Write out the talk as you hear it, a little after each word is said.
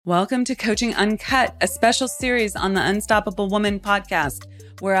Welcome to Coaching Uncut, a special series on the Unstoppable Woman podcast,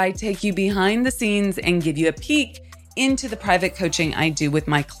 where I take you behind the scenes and give you a peek into the private coaching I do with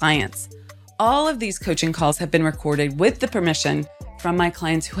my clients. All of these coaching calls have been recorded with the permission from my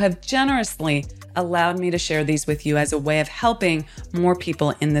clients who have generously allowed me to share these with you as a way of helping more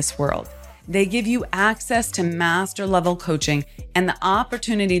people in this world. They give you access to master level coaching and the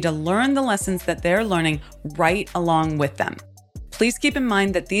opportunity to learn the lessons that they're learning right along with them. Please keep in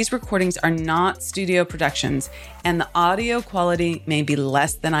mind that these recordings are not studio productions and the audio quality may be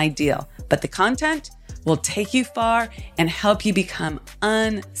less than ideal, but the content will take you far and help you become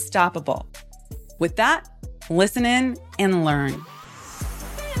unstoppable. With that, listen in and learn.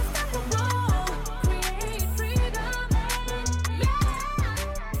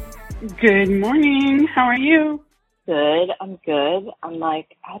 Good morning. How are you? Good. I'm good. I'm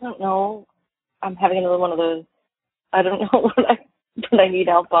like, I don't know. I'm having another one of those. I don't know what I need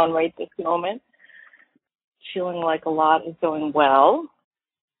help on right this moment. Feeling like a lot is going well,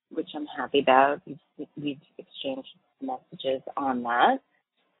 which I'm happy about. We've exchanged messages on that.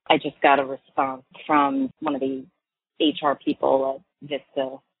 I just got a response from one of the HR people at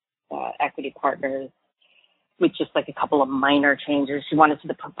Vista Equity Partners with just like a couple of minor changes. She wanted to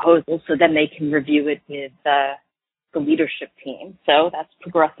the proposal so then they can review it with the leadership team. So that's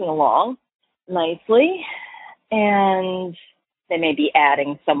progressing along nicely. And they may be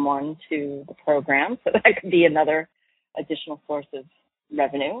adding someone to the program, so that could be another additional source of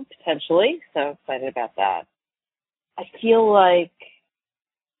revenue, potentially. So excited about that. I feel like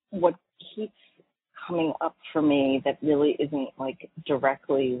what keeps coming up for me that really isn't like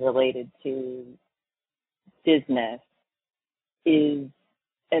directly related to business is,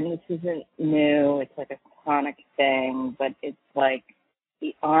 and this isn't new, it's like a chronic thing, but it's like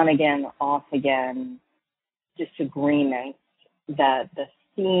the on again, off again disagreements that the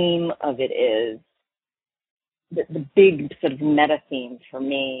theme of it is, the big sort of meta theme for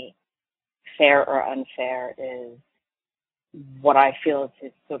me, fair or unfair, is what I feel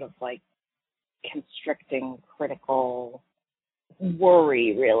is sort of like constricting, critical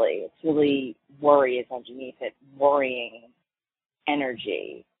worry, really. It's really worry is underneath it, worrying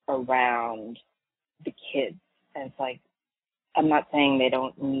energy around the kids. And it's like, I'm not saying they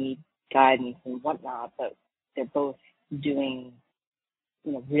don't need guidance and whatnot, but they're both doing,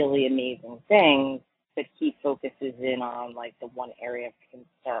 really amazing things, but he focuses in on like the one area of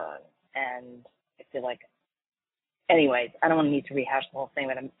concern. And I feel like, anyways, I don't need to rehash the whole thing,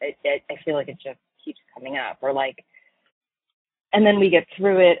 but I feel like it just keeps coming up, or like, and then we get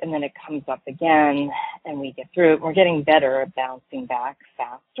through it, and then it comes up again, and we get through it. We're getting better at bouncing back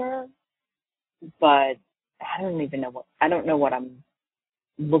faster, but I don't know what I'm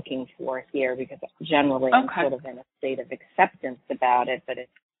looking for here, because generally I'm sort of in a state of acceptance about it, but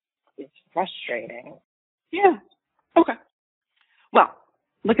it's frustrating. Yeah. Okay. Well,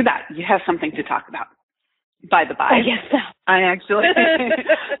 look at that. You have something to talk about. By the by, so.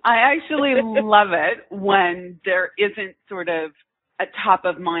 I actually love it when there isn't sort of a top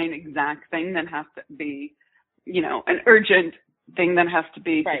of mind exact thing that has to be, an urgent thing that has to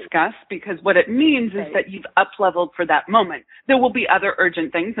be discussed, because what it means is that you've up-leveled for that moment. There will be other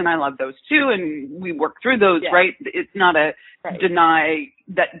urgent things, and I love those too, and we work through those, right? It's not a deny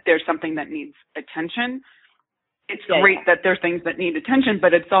that there's something that needs attention. It's great that there are things that need attention,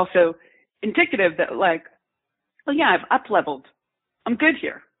 but it's also indicative that, like, well, yeah, I've up-leveled. I'm good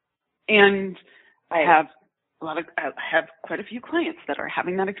here. And I have quite a few clients that are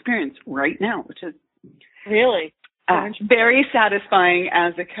having that experience right now, which is really very satisfying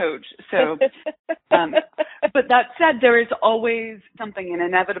as a coach. So, but that said, there is always something, and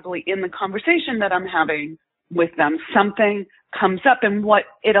inevitably in the conversation that I'm having with them, something comes up, and what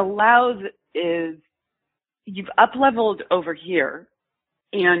it allows is you've up-leveled over here,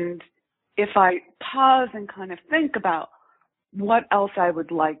 and if I pause and kind of think about what else I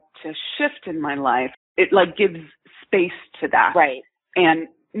would like to shift in my life, it like gives space to that. Right. And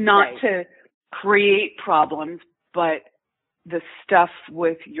not to create problems, but the stuff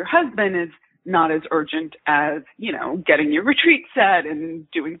with your husband is not as urgent as, getting your retreat set and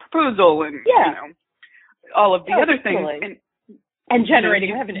doing proposal and, all of the other things. And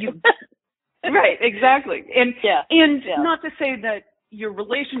generating revenue. Right, exactly. And not to say that your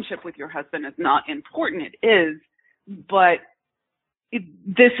relationship with your husband is not important. It is, but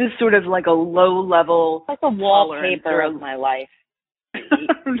this is sort of like a low-level, like a wallpaper of my life.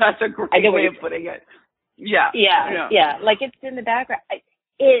 That's a great way of putting it. Yeah. Like it's in the background.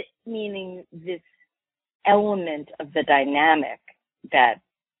 It meaning this element of the dynamic that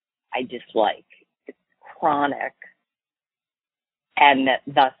I dislike. It's chronic. and that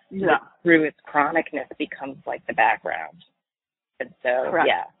thus through its chronicness becomes like the background. And so, Correct.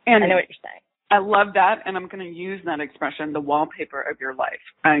 yeah, and I know what you're saying. I love that, and I'm going to use that expression, the wallpaper of your life.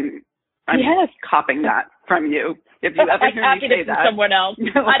 I'm yes. copying that from you. If you ever hear me say that. Someone else.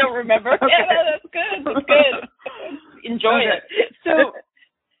 No. I don't remember. Okay. Yeah, that's good. That's good. Enjoy it. So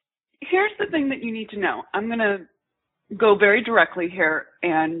here's the thing that you need to know. I'm going to go very directly here,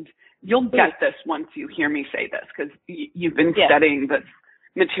 and you'll get this once you hear me say this, because you've been studying this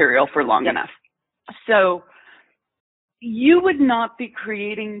material for long enough. So you would not be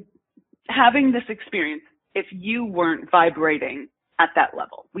having this experience if you weren't vibrating at that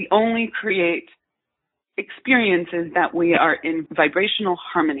level. We only create experiences that we are in vibrational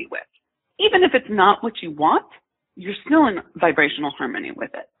harmony with. Even if it's not what you want, you're still in vibrational harmony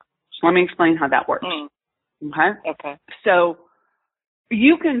with it. So let me explain how that works. Okay? So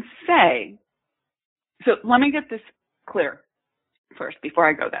you can say, so let me get this clear first before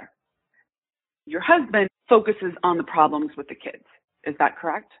I go there. Your husband focuses on the problems with the kids. Is that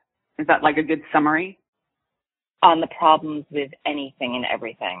correct? Is that like a good summary? On the problems with anything and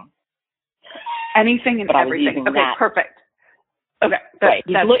everything. Anything and everything. Okay, that. Perfect. Okay. Right.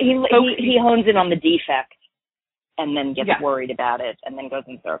 He hones in on the defect and then gets worried about it and then goes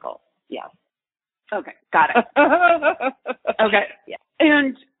in circles. Yeah. Okay, got it. Okay. Yeah.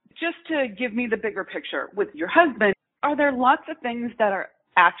 And just to give me the bigger picture, with your husband, are there lots of things that are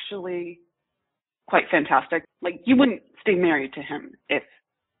actually quite fantastic? Like, you wouldn't stay married to him if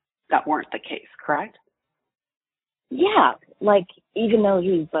that weren't the case, correct? Yeah, like, even though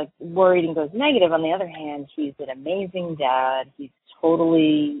he's, like, worried and goes negative, on the other hand, he's an amazing dad. He's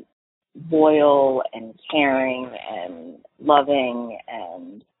totally loyal and caring and loving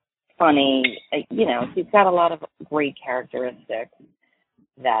and funny. You know, he's got a lot of great characteristics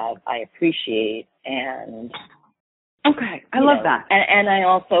that I appreciate. And okay, I love that. And I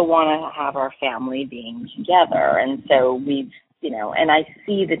also want to have our family being together. And so we've, and I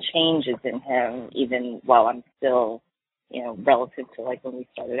see the changes in him even while I'm still, relative to like when we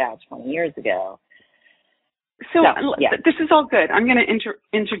started out 20 years ago. So this is all good. I'm going to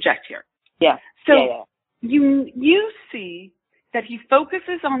interject here. Yeah. So you see that he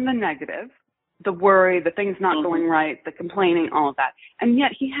focuses on the negative, the worry, the things not going right, the complaining, all of that. And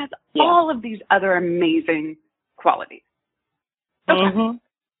yet he has all of these other amazing qualities. Okay.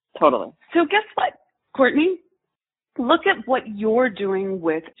 Totally. So guess what, Courtney? Look at what you're doing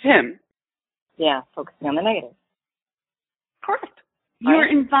with him. Yeah, focusing on the negative. Correct. You're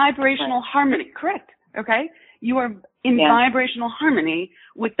in vibrational harmony. Correct. Okay? You are in vibrational harmony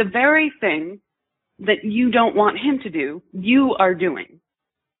with the very thing that you don't want him to do, you are doing.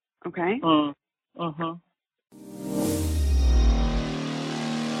 Okay?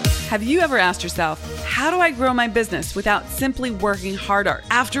 Have you ever asked yourself, how do I grow my business without simply working harder?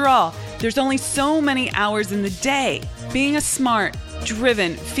 After all, there's only so many hours in the day. Being a smart,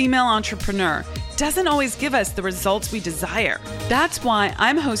 driven female entrepreneur doesn't always give us the results we desire. That's why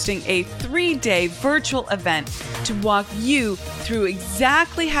I'm hosting a 3-day virtual event to walk you through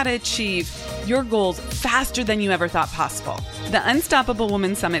exactly how to achieve your goals faster than you ever thought possible. The Unstoppable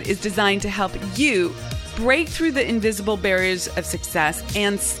Woman Summit is designed to help you break through the invisible barriers of success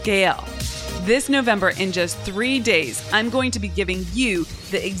and scale. This November, in just 3 days, I'm going to be giving you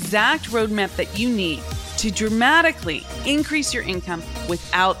the exact roadmap that you need to dramatically increase your income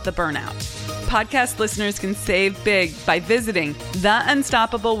without the burnout. Podcast listeners can save big by visiting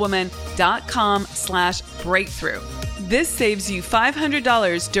theunstoppablewoman.com/breakthrough. This saves you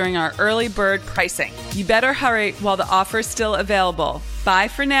 $500 during our early bird pricing. You better hurry while the offer's still available. Bye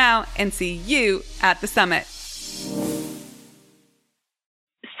for now, and see you at the summit.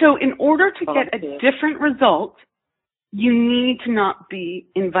 So in order to get a different result, you need to not be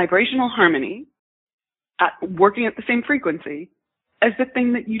in vibrational harmony, working at the same frequency as the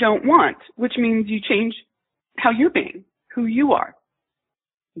thing that you don't want, which means you change how you're being, who you are.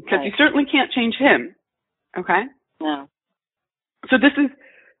 Because you certainly can't change him, okay? No. So this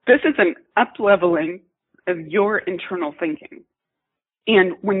is an up-leveling of your internal thinking.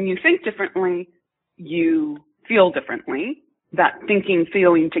 And when you think differently, you feel differently. That thinking,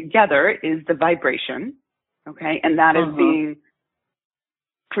 feeling together is the vibration, okay? And that is being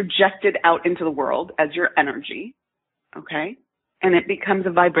projected out into the world as your energy, okay? And it becomes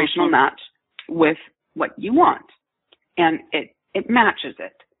a vibrational match with what you want. And it matches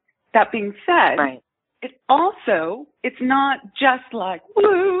it. That being said, it's not just like,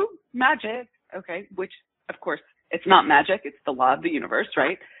 woo, magic, okay? Which, of course, it's not magic. It's the law of the universe,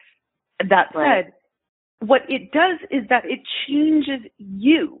 right? That said, what it does is that it changes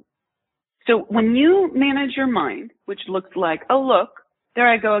you. So when you manage your mind, which looks like, oh, look, there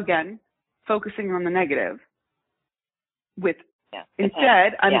I go again, focusing on the negative, with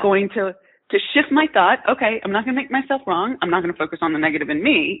instead, I'm going to shift my thought. Okay, I'm not going to make myself wrong. I'm not going to focus on the negative in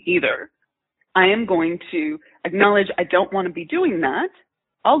me either. I am going to acknowledge I don't want to be doing that.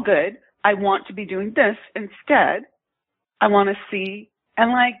 All good. I want to be doing this instead. I want to see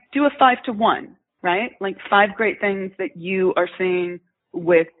and like do a 5-to-1, right? Like 5 great things that you are seeing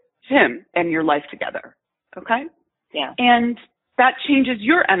with him and your life together. Okay? Yeah. And that changes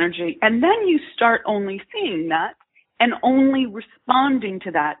your energy. And then you start only seeing that and only responding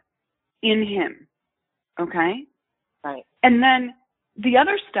to that in him. Okay? Right. And then the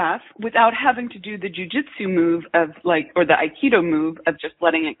other stuff, without having to do the jujitsu move of like, or the Aikido move of just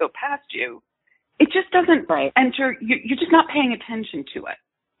letting it go past you, it just doesn't enter, you're just not paying attention to it.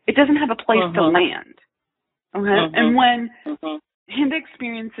 It doesn't have a place to land. Okay? And when him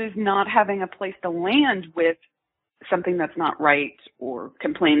experiences not having a place to land with something that's not right or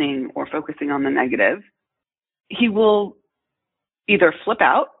complaining or focusing on the negative, he will either flip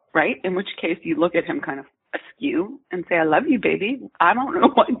out, right? In which case you look at him kind of askew and say, I love you, baby. I don't know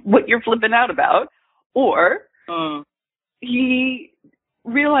what you're flipping out about. Or he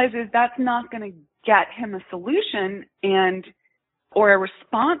realizes that's not going to get him a solution or a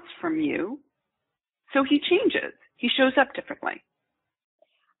response from you. So he changes. He shows up differently.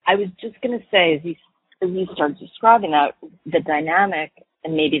 I was just going to say, as you started describing that, the dynamic,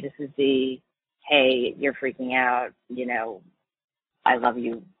 and maybe this is the, hey, you're freaking out, I love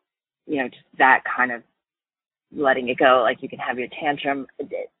you, just that kind of letting it go, like you can have your tantrum.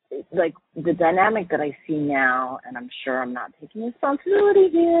 Like the dynamic that I see now, and I'm sure I'm not taking responsibility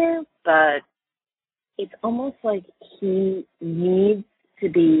here, but it's almost like he needs to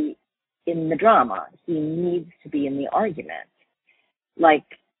be in the drama. He needs to be in the argument. Like,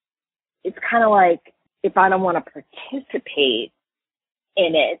 it's kind of like, if I don't want to participate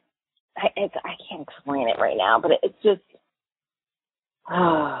in it, I can't explain it right now, but it's just,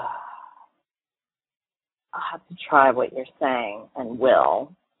 I'll have to try what you're saying and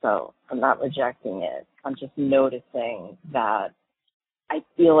will. So I'm not rejecting it. I'm just noticing that I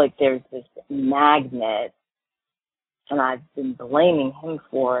feel like there's this magnet, and I've been blaming him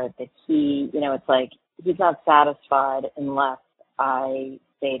for it, that he, it's like he's not satisfied unless I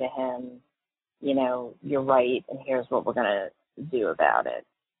say to him, you're right, and here's what we're going to do about it.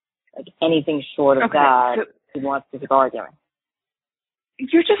 Like anything short of that, so he wants to keep arguing.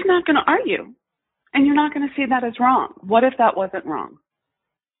 You're just not going to argue. And you're not going to see that as wrong. What if that wasn't wrong?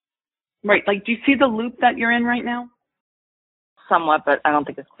 Right. Like, do you see the loop that you're in right now? Somewhat, but I don't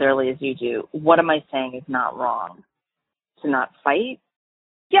think as clearly as you do. What am I saying is not wrong? To not fight?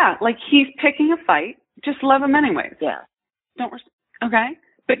 Yeah. Like, he's picking a fight. Just love him anyways. Yeah. Okay.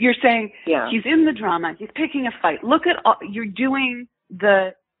 But you're saying he's in the drama. He's picking a fight. Look at all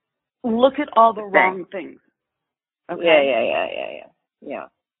the wrong things. Okay. Yeah.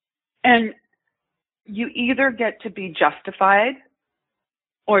 And you either get to be justified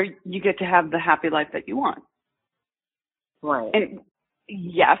or you get to have the happy life that you want. Right. And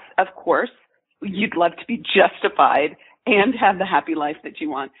yes, of course, you'd love to be justified and have the happy life that you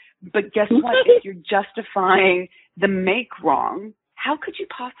want. But guess what? If you're justifying the make wrong, how could you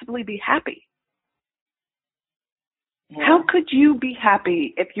possibly be happy? Yeah. How could you be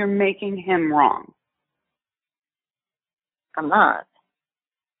happy if you're making him wrong? I'm not.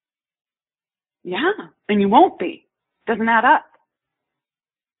 Yeah, and you won't be. Doesn't add up.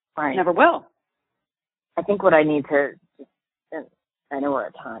 Right. Never will. I think what I need to, and I know we're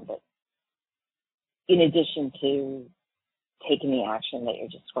at time, but in addition to taking the action that you're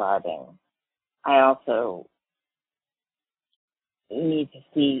describing, I also need to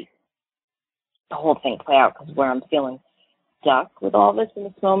see the whole thing play out, because where I'm feeling stuck with all this in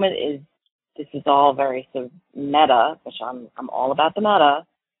this moment is this is all very sort of meta, which I'm all about the meta,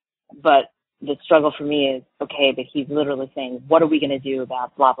 but the struggle for me is, okay, but he's literally saying, what are we going to do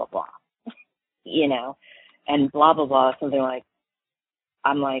about blah, blah, blah, and blah, blah, blah, something like,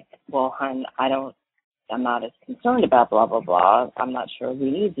 I'm like, well, hon, I'm not as concerned about blah, blah, blah. I'm not sure we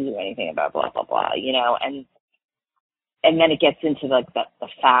need to do anything about blah, blah, blah, and then it gets into like the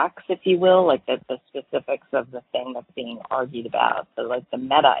facts, if you will, like the specifics of the thing that's being argued about. So like the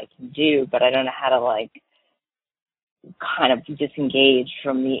meta I can do, but I don't know how to like kind of disengage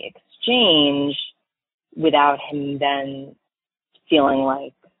from the exchange without him then feeling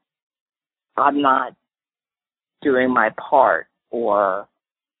like I'm not doing my part, or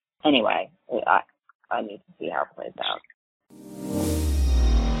anyway, I need to see how it plays out.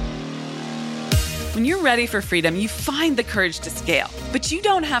 When you're ready for freedom, you find the courage to scale, but you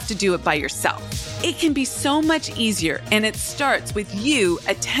don't have to do it by yourself. It can be so much easier, and it starts with you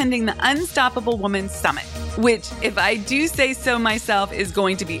attending the Unstoppable Woman Summit, which, if I do say so myself, is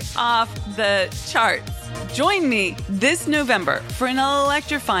going to be off the charts. Join me this November for an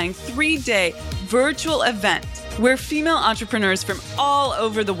electrifying 3-day virtual event where female entrepreneurs from all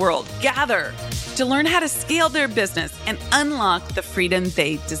over the world gather to learn how to scale their business and unlock the freedom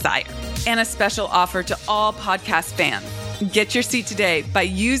they desire. And a special offer to all podcast fans. Get your seat today by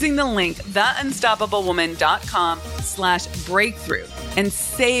using the link theunstoppablewoman.com/breakthrough and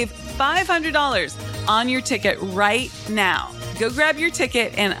save $500 on your ticket right now. Go grab your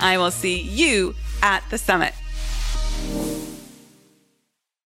ticket and I will see you at the summit.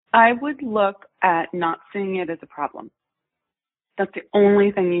 I would look at not seeing it as a problem. That's the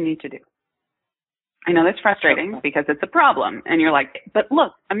only thing you need to do. I know that's frustrating because it's a problem. And you're like, but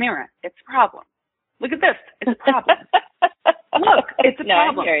look, Amira, it's a problem. Look at this. It's a problem. Look, it's a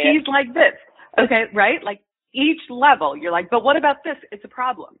problem. He's like this. Okay, right? Like each level, you're like, but what about this? It's a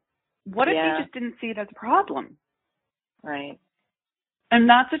problem. What if you just didn't see it as a problem? Right. And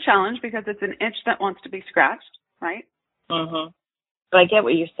that's a challenge because it's an itch that wants to be scratched, right? Mm-hmm. But I get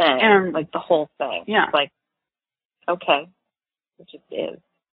what you're saying. And, like the whole thing. Yeah. It's like, okay, it just is.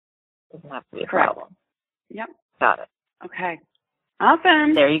 Doesn't have to be a Correct. problem. Yep. Got it. Okay.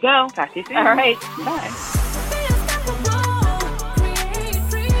 Awesome. There you go. Talk to you soon. All right. Bye.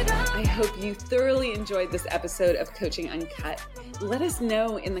 I hope you thoroughly enjoyed this episode of Coaching Uncut. Let us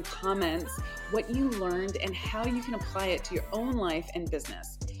know in the comments what you learned and how you can apply it to your own life and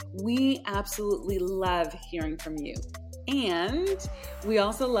business. We absolutely love hearing from you. And we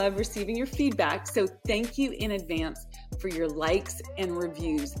also love receiving your feedback. So thank you in advance for your likes and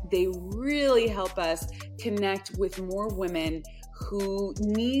reviews. They really help us connect with more women who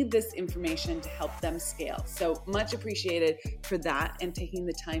need this information to help them scale. So much appreciated for that and taking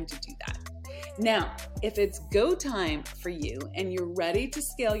the time to do that. Now, if it's go time for you and you're ready to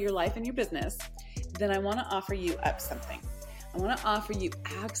scale your life and your business, then I want to offer you up something. I want to offer you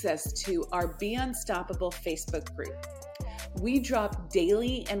access to our Be Unstoppable Facebook group. We drop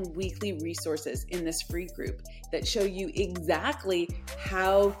daily and weekly resources in this free group that show you exactly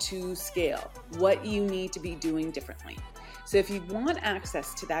how to scale, what you need to be doing differently. So if you want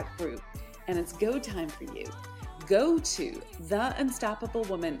access to that group and it's go time for you, go to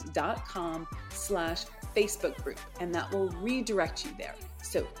theunstoppablewoman.com/Facebook group and that will redirect you there.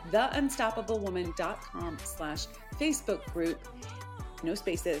 So theunstoppablewoman.com/Facebook group, no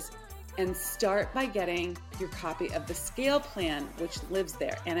spaces, and start by getting your copy of the Scale Plan, which lives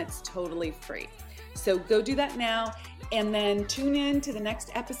there, and it's totally free. So go do that now, and then tune in to the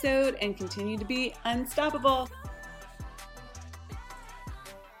next episode and continue to be unstoppable.